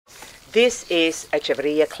This is a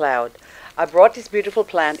Echeverria cloud. I brought this beautiful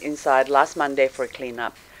plant inside last Monday for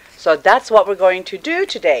cleanup. So that's what we're going to do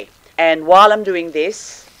today. And while I'm doing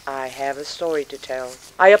this, I have a story to tell.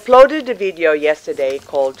 I uploaded a video yesterday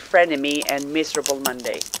called Frenemy and Miserable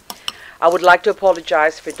Monday. I would like to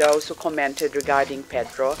apologize for those who commented regarding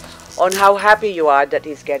Pedro on how happy you are that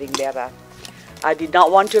he's getting better. I did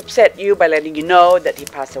not want to upset you by letting you know that he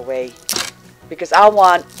passed away, because I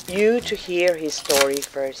want you to hear his story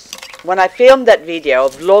first. When I filmed that video,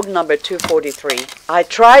 vlog number 243, I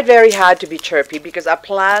tried very hard to be chirpy because I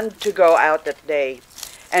planned to go out that day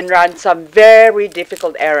and run some very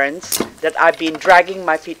difficult errands that I've been dragging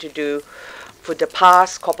my feet to do for the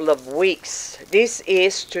past couple of weeks. This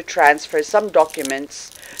is to transfer some documents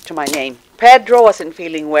to my name. Pedro wasn't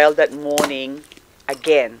feeling well that morning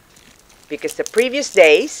again because the previous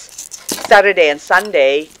days, Saturday and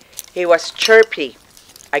Sunday, he was chirpy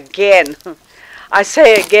again. I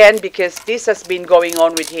say again because this has been going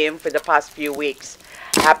on with him for the past few weeks.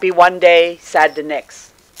 Happy one day, sad the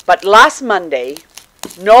next. But last Monday,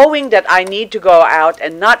 knowing that I need to go out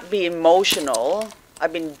and not be emotional,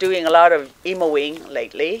 I've been doing a lot of emoing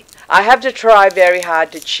lately. I have to try very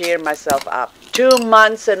hard to cheer myself up. 2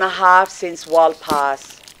 months and a half since Wall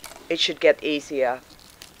passed. It should get easier.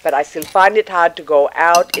 But I still find it hard to go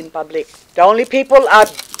out in public. The only people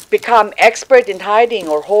I've become expert in hiding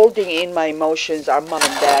or holding in my emotions are mom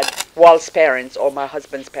and dad, Wall's parents or my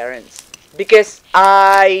husband's parents. Because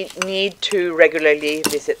I need to regularly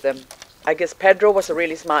visit them. I guess Pedro was a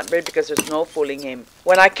really smart bird because there's no fooling him.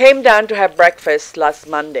 When I came down to have breakfast last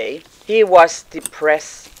Monday, he was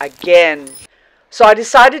depressed again. So I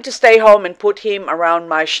decided to stay home and put him around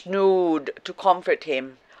my schnood to comfort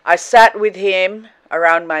him. I sat with him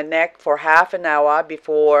around my neck for half an hour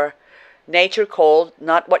before nature called,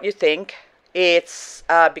 not what you think. It's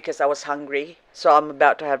because I was hungry, so I'm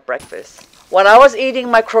about to have breakfast. When I was eating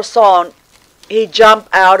my croissant, he jumped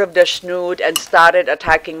out of the schnood and started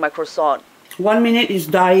attacking my croissant. 1 minute he's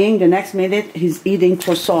dying, the next minute he's eating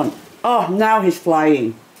croissant. Oh, now he's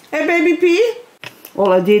flying. Hey, baby P.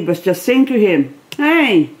 All I did was just sing to him.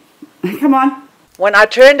 Hey, come on. When I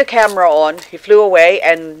turned the camera on, he flew away,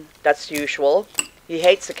 and that's usual. He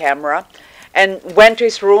hates the camera. And went to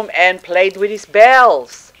his room and played with his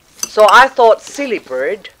bells. So I thought, silly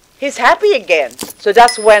bird, he's happy again. So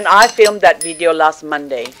that's when I filmed that video last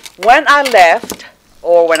Monday. When I left,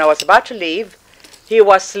 or when I was about to leave, he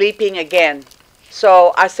was sleeping again.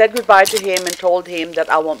 So I said goodbye to him and told him that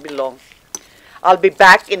I won't be long. I'll be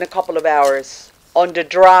back in a couple of hours. On the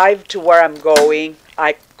drive to where I'm going,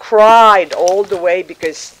 I cried all the way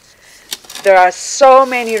because there are so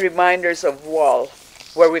many reminders of Wall,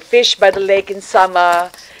 where we fished by the lake in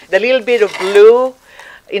summer, the little bit of blue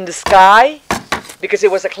in the sky, because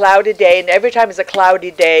it was a cloudy day, and every time it's a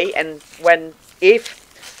cloudy day, and if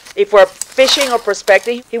we're fishing or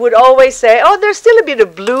prospecting, he would always say, oh, there's still a bit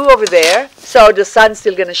of blue over there, so the sun's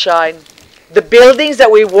still gonna shine. The buildings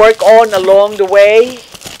that we work on along the way,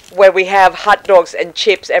 where we have hot dogs and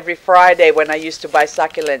chips every Friday when I used to buy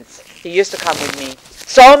succulents, he used to come with me.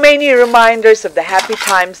 So many reminders of the happy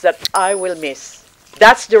times that I will miss.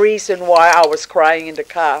 That's the reason why I was crying in the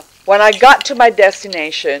car. When I got to my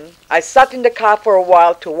destination, I sat in the car for a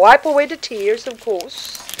while to wipe away the tears, of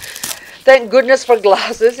course. Thank goodness for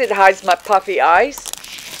glasses, it hides my puffy eyes.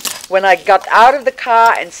 When I got out of the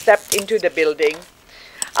car and stepped into the building,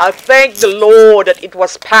 I thank the Lord that it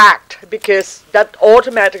was packed, because that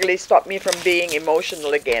automatically stopped me from being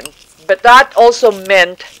emotional again. But that also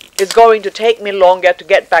meant it's going to take me longer to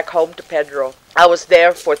get back home to Pedro. I was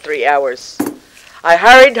there for 3 hours. I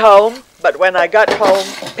hurried home, but when I got home,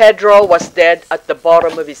 Pedro was dead at the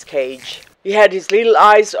bottom of his cage. He had his little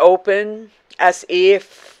eyes open as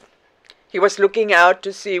if he was looking out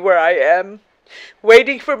to see where I am,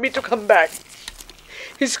 waiting for me to come back.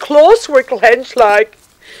 His claws were clenched like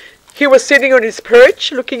he was sitting on his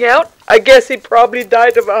perch looking out. I guess he probably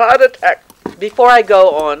died of a heart attack. Before I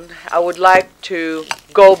go on, I would like to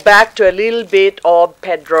go back to a little bit of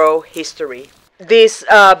Pedro history. This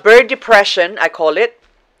bird depression, I call it,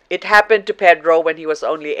 it happened to Pedro when he was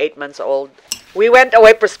only 8 months old. We went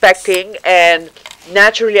away prospecting, and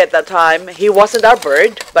naturally at that time, he wasn't our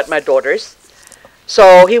bird, but my daughter's.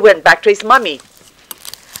 So he went back to his mommy.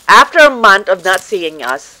 After a month of not seeing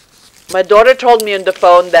us, my daughter told me on the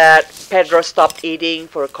phone that Pedro stopped eating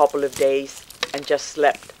for a couple of days and just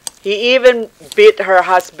slept. He even bit her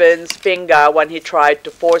husband's finger when he tried to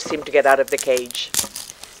force him to get out of the cage.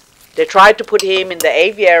 They tried to put him in the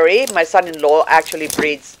aviary. My son-in-law actually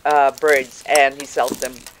breeds birds, and he sells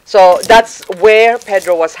them. So that's where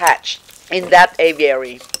Pedro was hatched, in that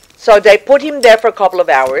aviary. So they put him there for a couple of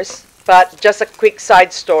hours. But just a quick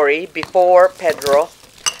side story before Pedro.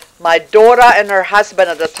 My daughter and her husband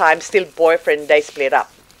at the time, still boyfriend, they split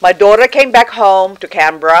up. My daughter came back home to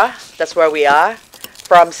Canberra, that's where we are,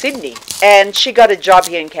 from Sydney. And she got a job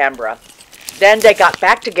here in Canberra. Then they got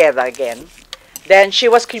back together again. Then she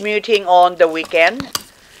was commuting on the weekend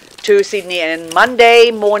to Sydney and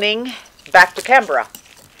Monday morning back to Canberra.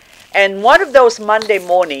 And one of those Monday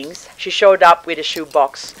mornings, she showed up with a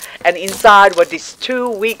shoebox. And inside was this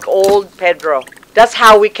 2-week-old Pedro. That's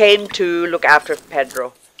how we came to look after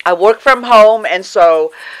Pedro. I work from home, and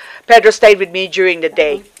so Pedro stayed with me during the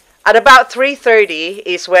day. At about 3:30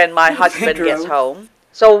 is when my husband gets home.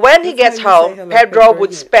 So when he gets home, Pedro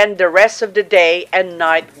would spend the rest of the day and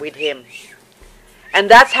night with him. And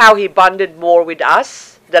that's how he bonded more with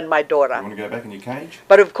us than my daughter. You want to go back in your cage?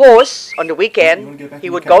 But of course, on the weekend, he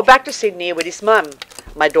would go back to Sydney with his mum,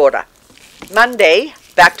 my daughter. Monday,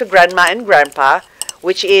 back to Grandma and Grandpa,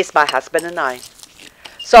 which is my husband and I.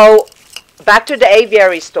 So, back to the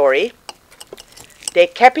aviary story. They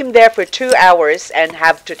kept him there for 2 hours and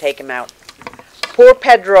have to take him out. Poor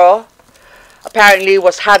Pedro apparently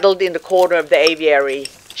was huddled in the corner of the aviary,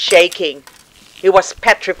 shaking. He was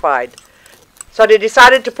petrified. So they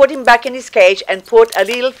decided to put him back in his cage and put a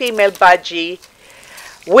little female budgie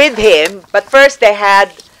with him. But first they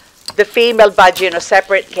had the female budgie in a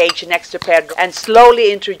separate cage next to Pedro and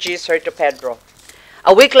slowly introduced her to Pedro.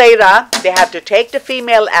 A week later, they had to take the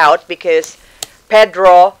female out because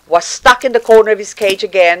Pedro was stuck in the corner of his cage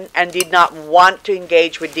again and did not want to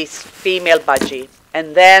engage with this female budgie.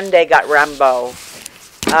 And then they got Rambo.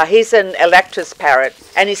 He's an Electus parrot,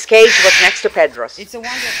 and his cage was next to Pedro's. It's a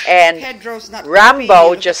wonder and Pedro's not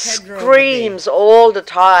Rambo just screams all the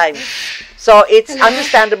time. So it's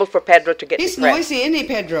understandable for Pedro to get He's depressed. noisy, isn't he,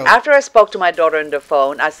 Pedro? After I spoke to my daughter on the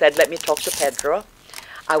phone, I said, let me talk to Pedro.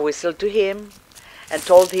 I whistled to him and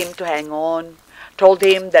told him to hang on. Told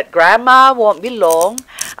him that Grandma won't be long.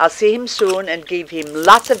 I'll see him soon and give him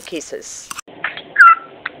lots of kisses.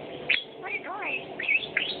 What are you doing?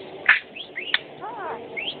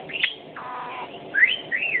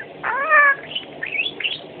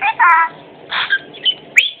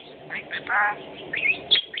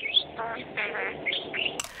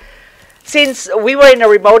 Since we were in a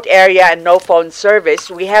remote area and no phone service,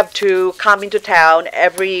 we have to come into town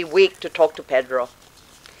every week to talk to Pedro.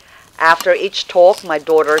 After each talk, my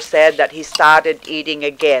daughter said that he started eating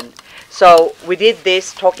again. So we did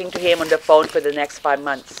this, talking to him on the phone for the next 5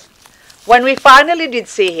 months. When we finally did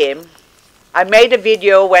see him, I made a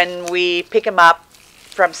video when we pick him up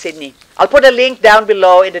from Sydney. I'll put a link down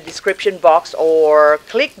below in the description box, or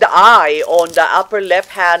click the eye on the upper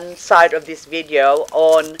left-hand side of this video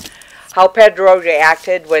on how Pedro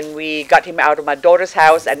reacted when we got him out of my daughter's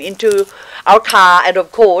house and into our car, and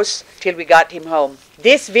of course, till we got him home.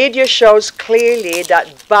 This video shows clearly that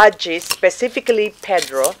Budgie, specifically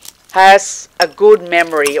Pedro, has a good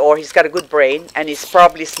memory, or he's got a good brain, and he's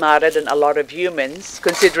probably smarter than a lot of humans,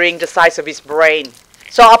 considering the size of his brain.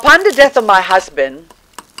 So upon the death of my husband,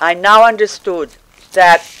 I now understood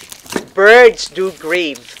that birds do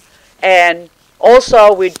grieve, and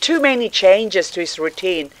also with too many changes to his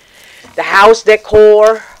routine, the house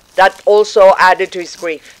decor, that also added to his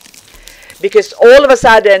grief. Because all of a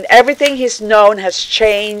sudden, everything he's known has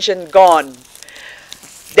changed and gone.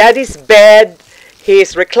 Daddy's bed,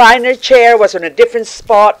 his recliner chair was on a different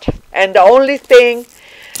spot, and the only thing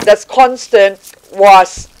that's constant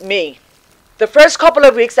was me. The first couple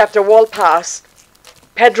of weeks after Walt passed,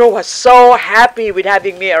 Pedro was so happy with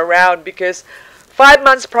having me around because 5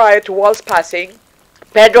 months prior to Walt's passing,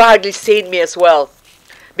 Pedro hardly seen me as well,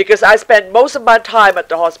 because I spent most of my time at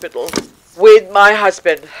the hospital with my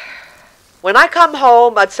husband. When I come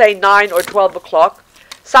home, I'd say 9 or 12 o'clock,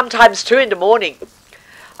 sometimes 2 in the morning.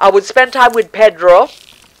 I would spend time with Pedro,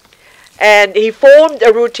 and he formed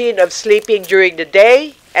a routine of sleeping during the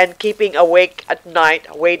day and keeping awake at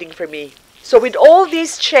night, waiting for me. So with all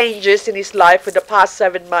these changes in his life for the past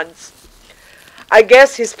 7 months, I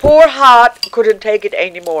guess his poor heart couldn't take it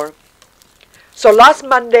anymore. So last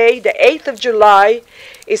Monday, the 8th of July,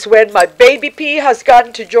 is when my baby P has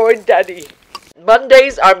gone to join Daddy.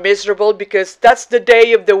 Mondays are miserable because that's the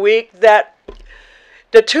day of the week that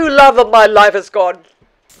the true love of my life has gone.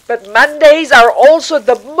 But Mondays are also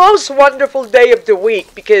the most wonderful day of the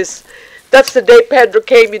week because that's the day Pedro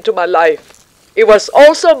came into my life. It was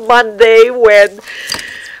also Monday when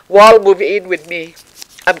Walt moved in with me.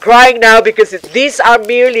 I'm crying now because these are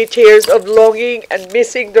merely tears of longing and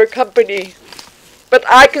missing their company. But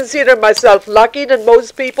I consider myself lucky than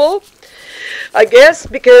most people, I guess,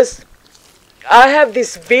 because I have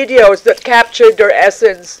these videos that capture their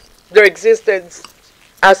essence, their existence.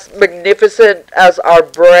 as magnificent as our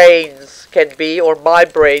brains can be, or my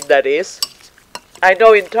brain that is. I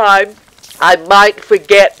know in time I might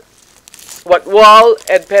forget what Wal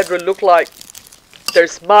and Pedro look like. Their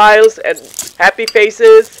smiles and happy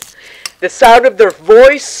faces, the sound of their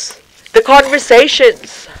voice, the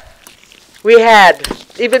conversations we had,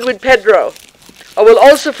 even with Pedro. I will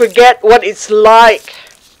also forget what it's like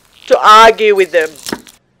to argue with them.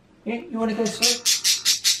 Yeah, you want to go to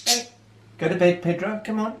sleep? Hey, go to bed, Pedro.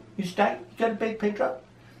 Come on, you stay. You go to bed, Pedro.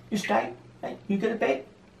 You stay. Hey, you go to bed.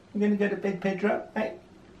 You're going to go to bed, Pedro. Hey,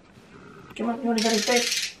 come on, you want to go to bed?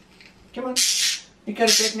 Come on, you go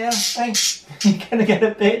to bed now. Hey, you're going to go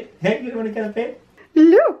to bed. Hey, you want to go to bed?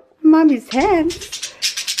 Look, Mommy's hands.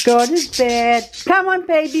 Go to bed. Come on,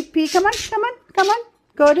 baby P. Come on, come on, come on.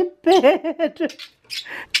 Go to bed.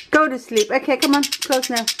 Go to sleep. Okay, come on, close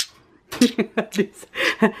now.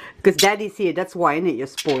 Because Daddy's here, that's why, innit? You're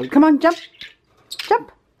spoiled. Come on, jump.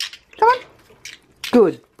 Jump. Come on.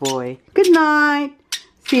 Good boy. Good night.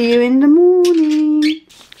 See you in the morning.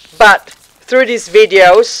 But through these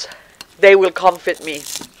videos, they will comfort me.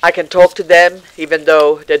 I can talk to them even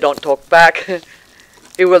though they don't talk back.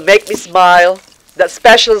 It will make me smile. That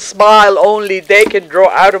special smile only they can draw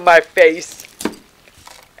out of my face.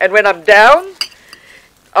 And when I'm down,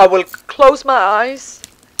 I will close my eyes,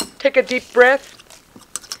 take a deep breath,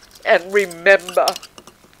 and remember.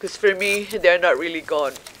 Because for me, they're not really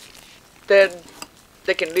gone. Then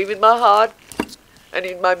they can live in my heart and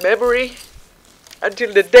in my memory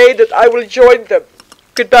until the day that I will join them.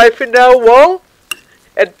 Goodbye for now, Wal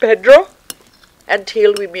and Pedro,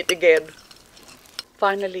 until we meet again.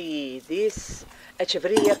 Finally, this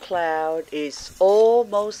Echeverria cloud is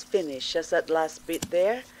almost finished, just that last bit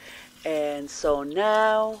there. And so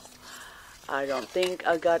now, I don't think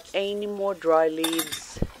I got any more dry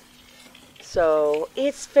leaves. So,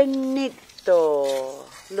 it's finito.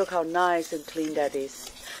 Look how nice and clean that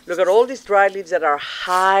is. Look at all these dry leaves that are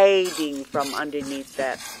hiding from underneath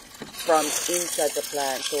that, from inside the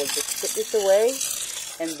plant. So we'll just put this away.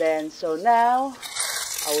 And then, so now,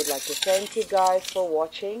 I would like to thank you guys for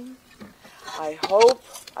watching. I hope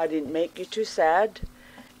I didn't make you too sad.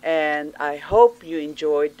 And I hope you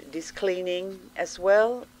enjoyed this cleaning as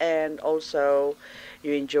well. And also,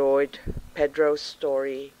 you enjoyed Pedro's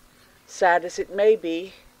story. Sad as it may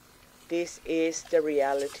be, this is the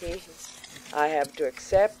reality. I have to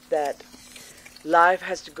accept that life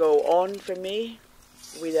has to go on for me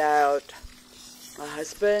without my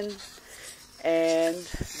husband and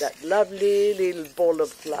that lovely little ball of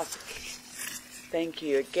fluff. Thank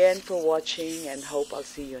you again for watching and hope I'll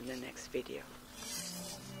see you in the next video.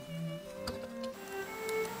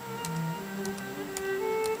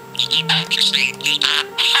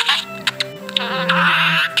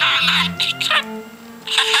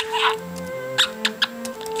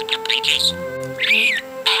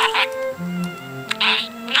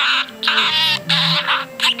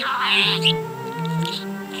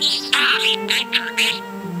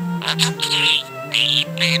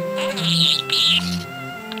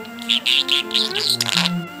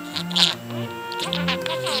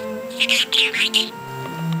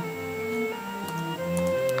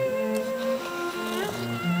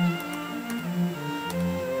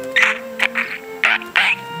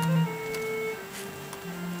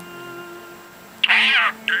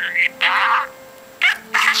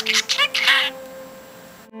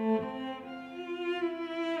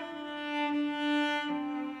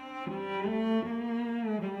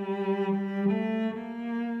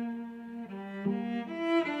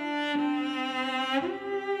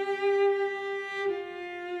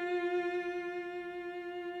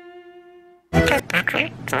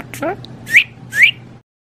 Okay.